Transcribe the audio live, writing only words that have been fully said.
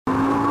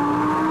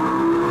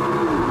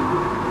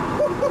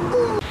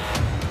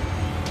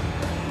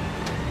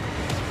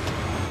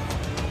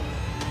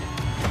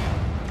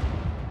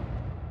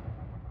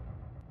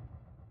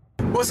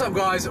What's up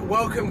guys,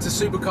 welcome to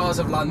Supercars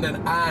of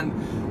London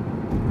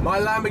and my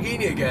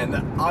Lamborghini again.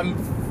 I'm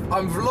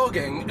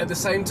vlogging at the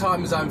same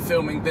time as I'm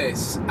filming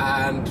this,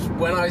 and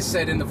when I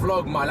said in the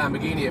vlog my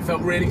Lamborghini, it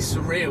felt really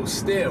surreal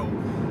still,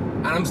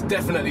 and I'm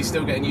definitely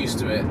still getting used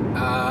to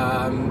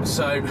it.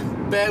 So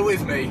bear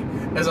with me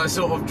as I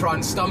sort of try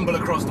and stumble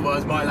across the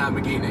words my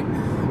Lamborghini.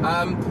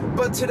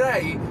 But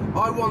today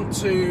I want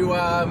to,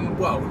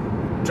 well,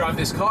 drive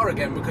this car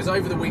again, because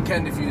over the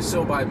weekend, if you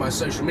saw by my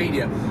social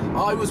media,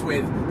 I was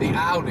with the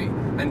Audi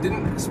and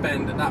didn't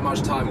spend that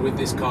much time with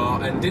this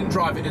car and didn't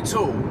drive it at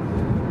all.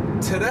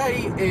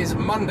 Today is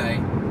Monday,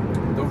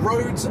 the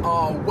roads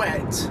are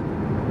wet,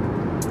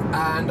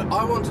 and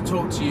I want to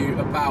talk to you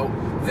about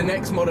the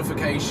next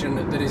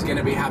modification that is going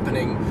to be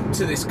happening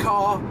to this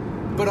car,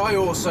 but I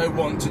also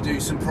want to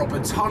do some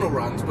proper tunnel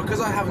runs because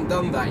I haven't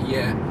done that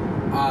yet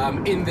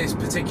in this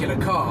particular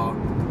car.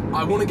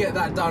 I want to get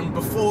that done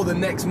before the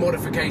next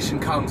modification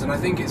comes, and I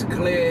think it's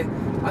clear,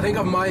 I think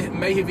I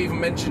may have even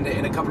mentioned it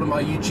in a couple of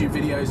my YouTube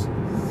videos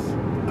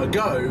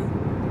ago,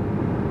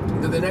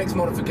 that the next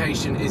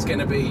modification is going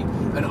to be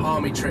an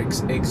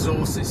Army-Trix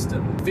exhaust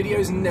system.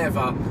 Videos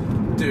never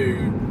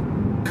do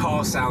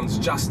car sounds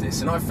justice,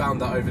 and I've found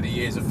that over the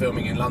years of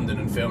filming in London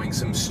and filming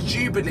some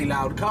stupidly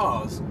loud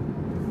cars,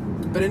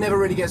 but it never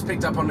really gets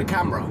picked up on the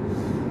camera.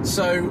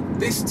 So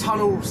this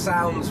tunnel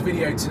sounds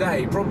video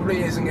today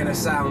probably isn't going to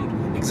sound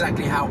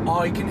exactly how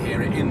I can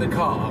hear it in the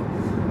car,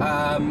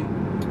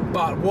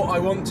 but what I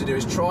want to do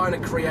is try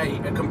and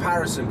create a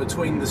comparison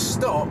between the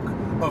stock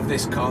of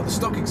this car, the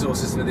stock exhaust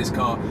system of this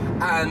car,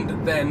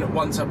 and then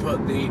once I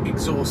put the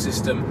exhaust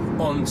system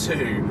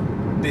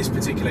onto this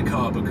particular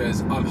car,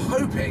 because I'm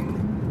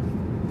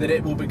hoping that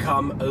it will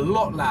become a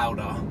lot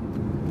louder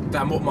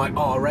than what my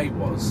R8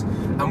 was.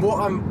 And what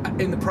I'm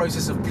in the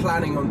process of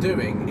planning on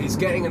doing is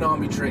getting an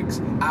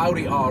Army-Trix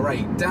Audi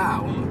R8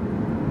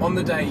 down on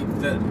the day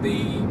that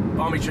the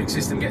Army-Trix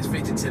system gets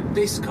fitted to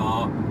this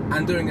car,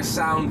 and doing a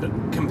sound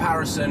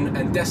comparison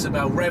and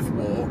decibel rev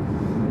war,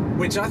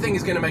 which I think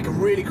is going to make a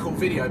really cool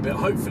video, but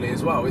hopefully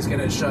as well is going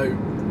to show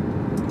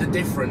the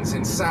difference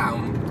in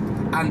sound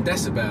and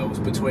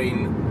decibels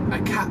between a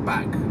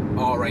catback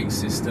R8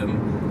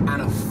 system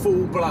and a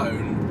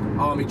full-blown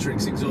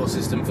Army-Trix exhaust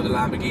system for the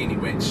Lamborghini,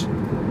 which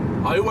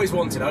I always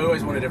wanted. I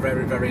always wanted a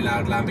very, very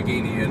loud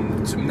Lamborghini,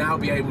 and to now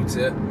be able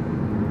to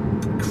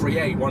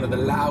create one of the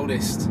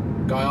loudest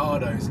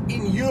Gallardos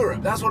in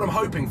Europe, that's what I'm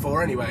hoping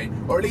for anyway,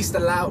 or at least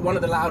one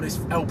of the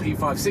loudest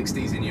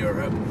LP560s in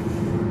Europe,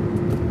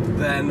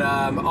 then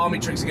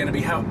Army-Trix are going to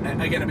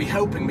be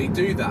helping me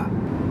do that.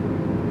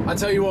 I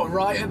tell you what,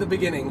 right at the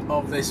beginning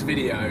of this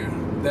video,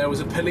 there was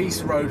a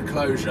police road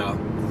closure,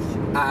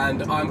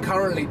 and I'm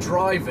currently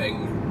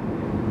driving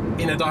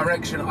in a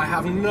direction I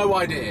have no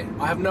idea.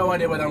 I have no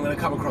idea whether I'm going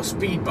to come across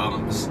speed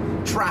bumps,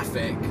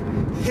 traffic,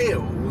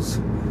 hills.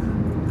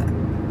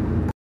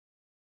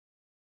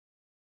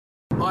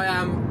 I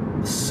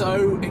am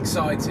so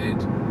excited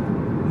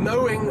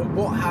knowing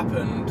what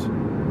happened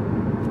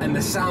and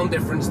the sound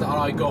difference that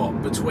I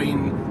got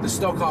between the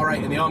stock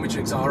R8 and the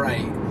Army-Trix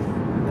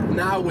R8.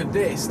 Now with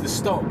this, the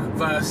stock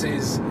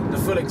versus the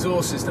full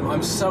exhaust system,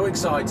 I'm so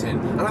excited.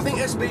 And I think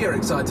SB are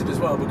excited as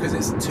well, because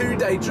it's a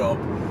two-day job.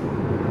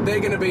 They're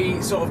going to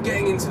be sort of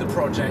getting into the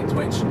project,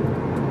 which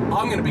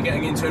I'm going to be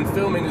getting into and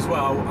filming as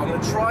well. I'm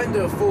going to try and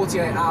do a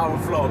 48-hour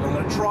vlog. I'm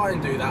going to try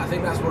and do that. I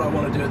think that's what I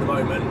want to do at the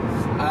moment.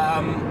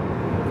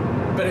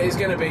 But it is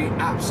going to be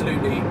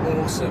absolutely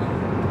awesome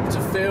to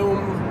film,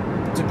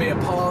 to be a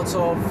part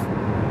of,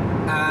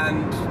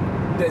 and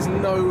there's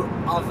no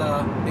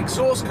other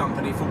exhaust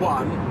company, for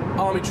one.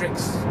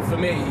 Army-Trix, for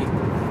me,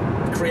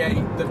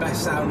 create the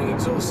best sounding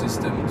exhaust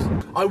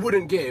systems. I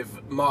wouldn't give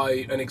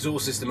an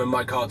exhaust system in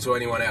my car to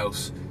anyone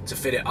else to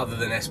fit it other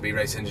than SB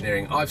Race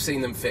Engineering. I've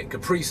seen them fit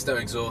Capristo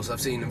exhaust,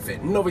 I've seen them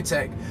fit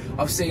Novitec,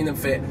 I've seen them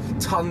fit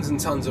tons and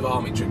tons of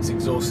Army-Trix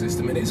exhaust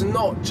system, and it's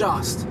not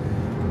just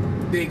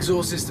the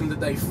exhaust system that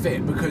they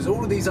fit, because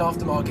all of these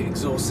aftermarket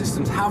exhaust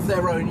systems have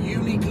their own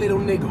unique little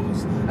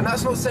niggles, and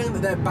that's not saying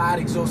that they're bad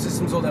exhaust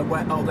systems or they're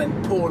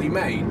poorly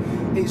made.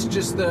 It's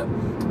just that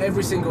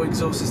every single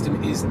exhaust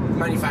system is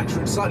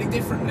manufactured slightly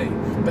differently,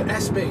 but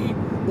SB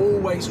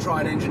always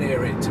try and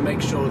engineer it to make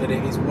sure that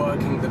it is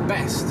working the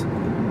best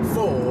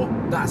for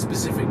that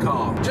specific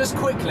car. Just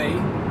quickly,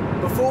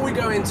 before we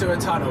go into a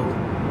tunnel,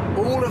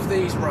 all of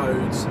these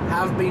roads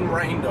have been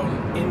rained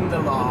on in the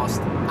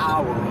last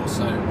hour or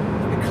so.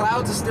 The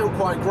clouds are still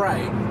quite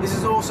grey. This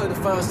is also the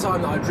first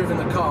time that I've driven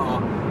the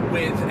car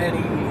with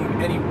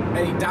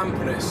any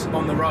dampness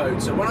on the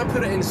road. So when I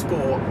put it in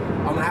sport,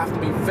 I'm going to have to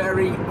be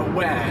very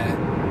aware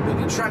that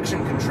the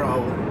traction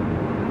control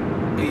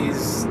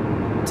is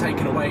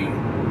taken away,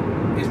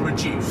 is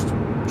reduced.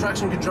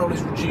 Traction control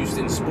is reduced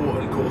in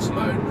sport and course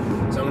mode.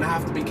 So I'm going to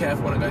have to be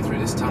careful when I go through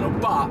this tunnel.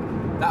 But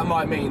that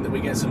might mean that we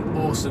get some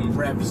awesome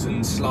revs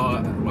and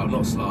well,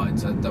 not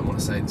slides, I don't want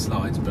to say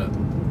slides, but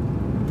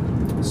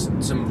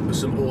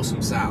some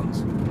awesome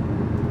sounds.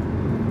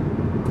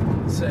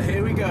 So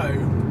here we go.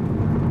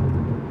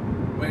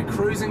 We're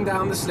cruising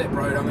down the slip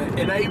road. I'm going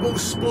to enable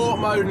sport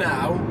mode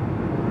now.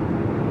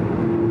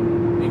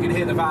 can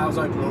hear the valves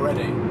open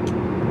already.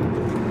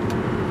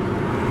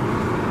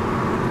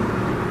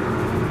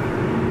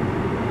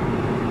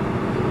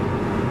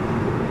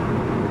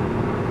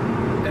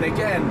 And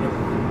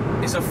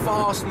again, it's a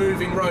fast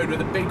moving road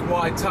with a big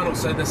wide tunnel,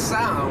 so the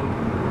sound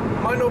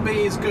might not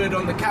be as good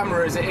on the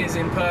camera as it is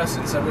in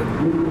person, so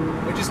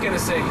we're just going to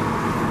see.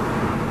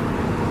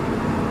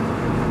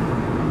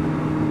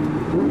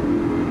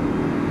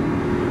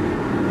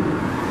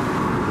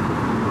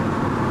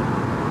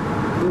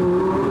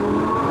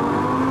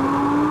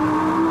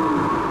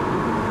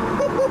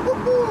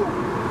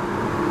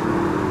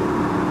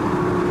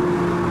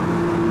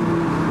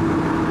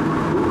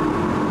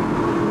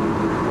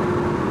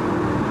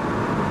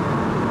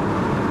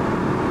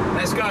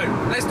 Let's go.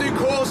 Let's do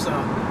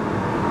Corsa.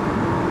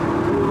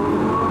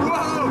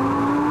 Whoa!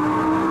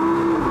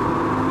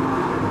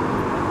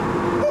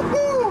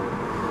 Woohoo!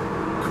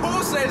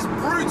 Corsa is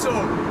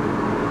brutal.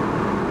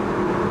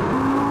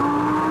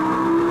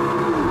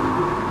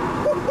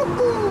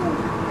 Woohoo!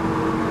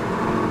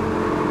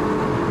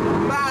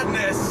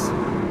 Madness.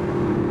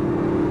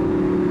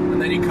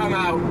 And then you come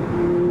out.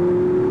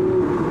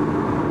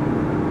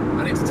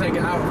 I need to take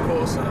it out of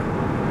Corsa.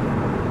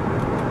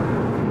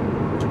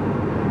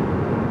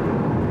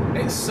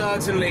 It's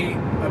certainly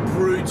a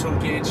brutal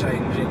gear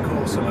change in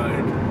Corsa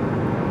mode,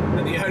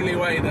 and the only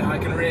way that I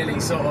can really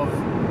sort of,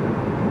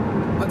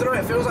 I don't know,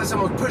 it feels like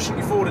someone's pushing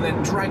you forward and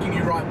then dragging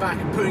you right back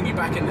and putting you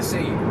back in the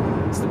seat.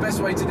 It's the best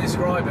way to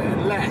describe it,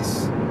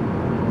 unless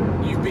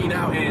you've been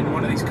out in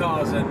one of these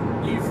cars and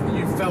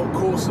you've felt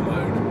Corsa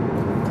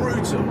mode.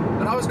 Brutal.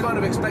 And I was kind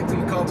of expecting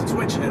the car to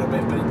twitch a little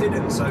bit, but it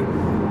didn't, so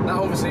that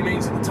obviously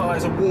means that the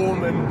tyres are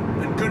warm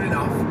and good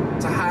enough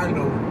to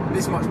handle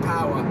this much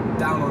power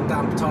down on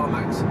damp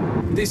tarmacs.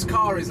 This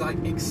car is like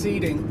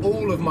exceeding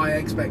all of my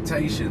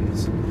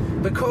expectations.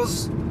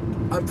 Because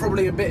I'm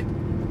probably a bit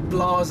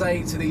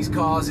blasé to these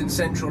cars in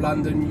central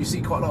London, you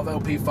see quite a lot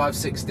of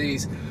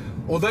LP560s,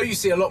 although you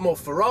see a lot more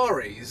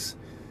Ferraris.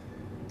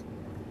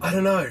 I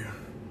don't know,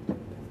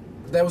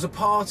 there was a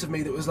part of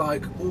me that was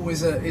like, oh,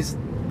 is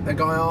a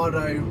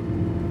Gallardo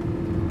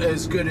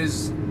as good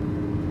as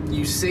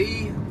you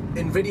see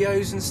in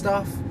videos and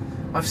stuff?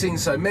 I've seen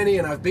so many,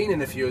 and I've been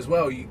in a few as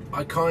well.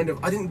 I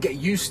didn't get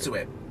used to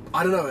it.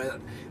 I don't know,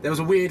 there was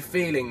a weird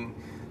feeling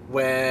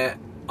where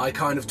I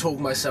kind of talked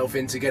myself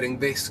into getting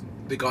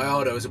the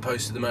Gallardo as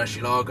opposed to the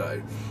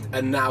Murcielago,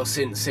 and now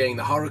since seeing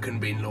the Hurricane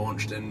being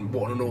launched, and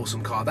what an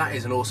awesome car that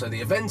is, and also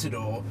the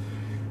Aventador,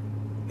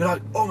 you're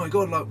like, oh my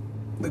god, like,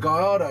 the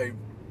Gallardo,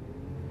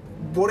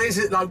 what is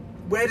it, like,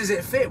 where does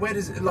it fit, where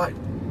does it, like,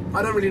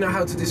 I don't really know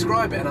how to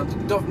describe it, and I'm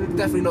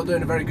definitely not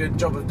doing a very good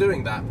job of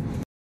doing that.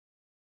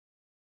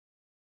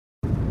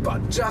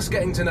 But just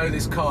getting to know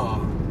this car,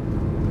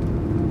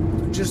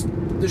 just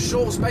the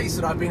short space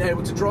that I've been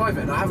able to drive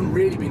it, and I haven't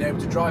really been able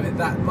to drive it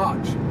that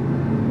much,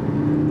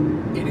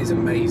 it is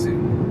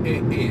amazing.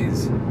 It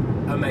is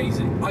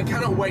amazing. I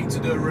cannot wait to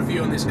do a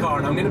review on this car,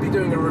 and I'm going to be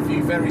doing a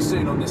review very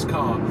soon on this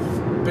car,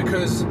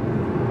 because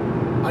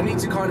I need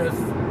to kind of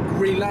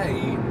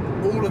relay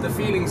all of the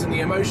feelings and the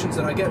emotions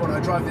that I get when I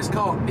drive this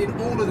car in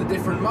all of the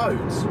different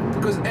modes,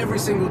 because every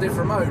single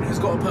different mode has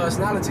got a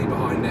personality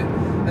behind it,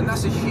 and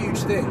that's a huge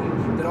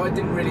thing that I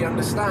didn't really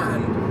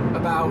understand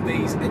about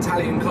these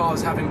Italian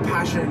cars having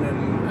passion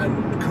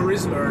and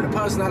charisma and a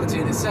personality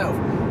in itself,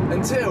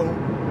 until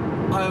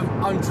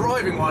I'm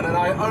driving one and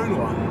I own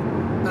one,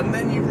 and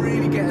then you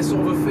really get a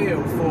sort of a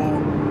feel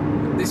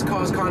for this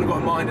car's kind of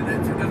got a mind of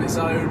its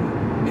own.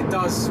 It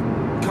does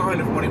kind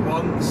of what it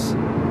wants,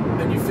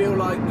 and you feel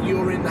like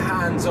you're in the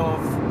hands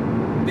of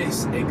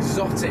this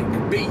exotic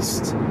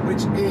beast,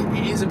 which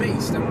it is a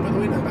beast. I'm going to put the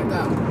window back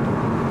down.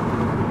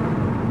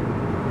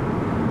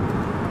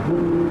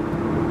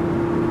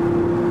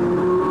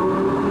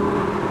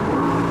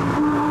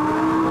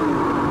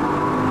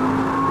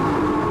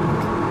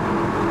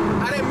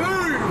 And it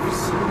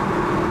moves!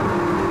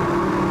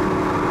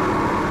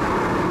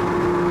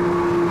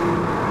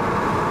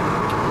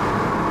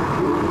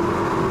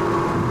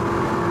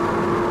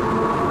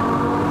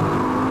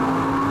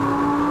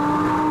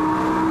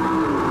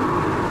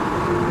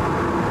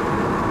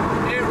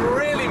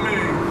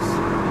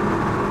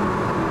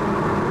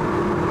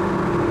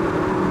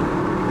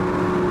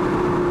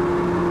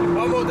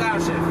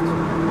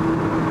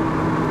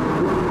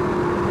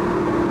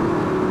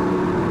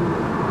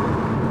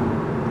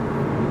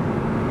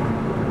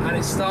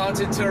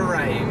 Started to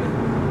rain.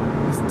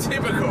 It's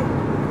typical.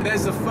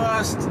 There's the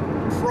first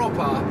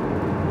proper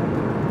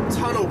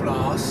tunnel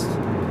blast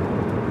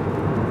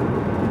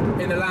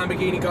in the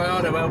Lamborghini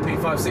Gallardo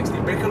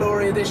LP560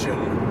 Bicolore edition,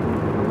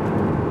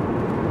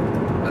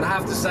 and I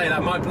have to say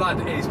that my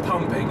blood is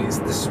pumping. It's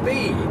the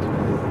speed.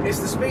 It's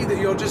the speed that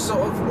you're just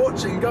sort of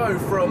watching go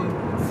from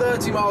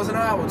 30 miles an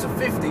hour to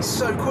 50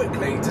 so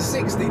quickly, to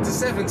 60 to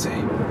 70.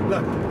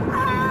 Look,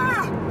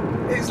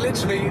 it's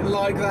literally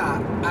like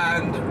that,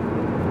 and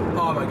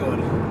oh my god,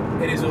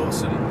 it is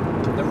awesome.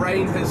 The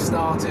rain has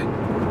started.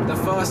 The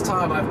first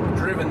time I've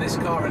driven this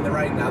car in the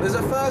rain now. There's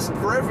a first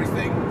for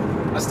everything.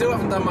 I still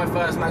haven't done my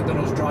first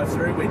McDonald's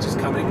drive-through, which is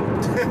coming.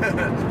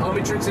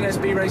 Army Tricks and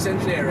SB Race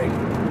Engineering.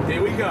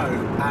 Here we go.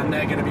 And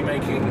they're going to be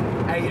making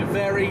a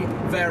very,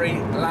 very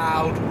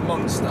loud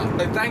monster.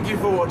 So thank you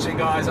for watching,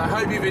 guys. I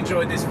hope you've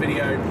enjoyed this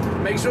video.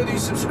 Make sure that you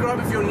subscribe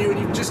if you're new and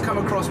you've just come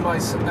across my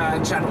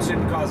channel,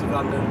 Supercars of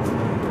London.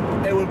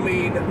 It would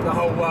mean the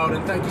whole world,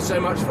 and thank you so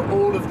much for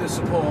all of the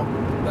support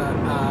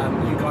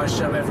that you guys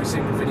show every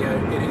single video.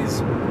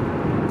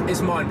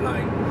 It's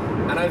mind-blowing.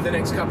 And over the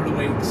next couple of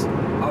weeks,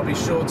 I'll be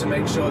sure to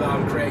make sure that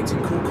I'm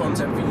creating cool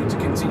content for you to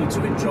continue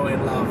to enjoy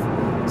and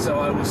love. So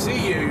I will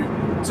see you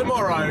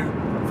tomorrow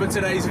for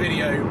today's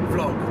video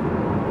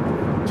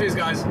vlog. Cheers,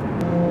 guys.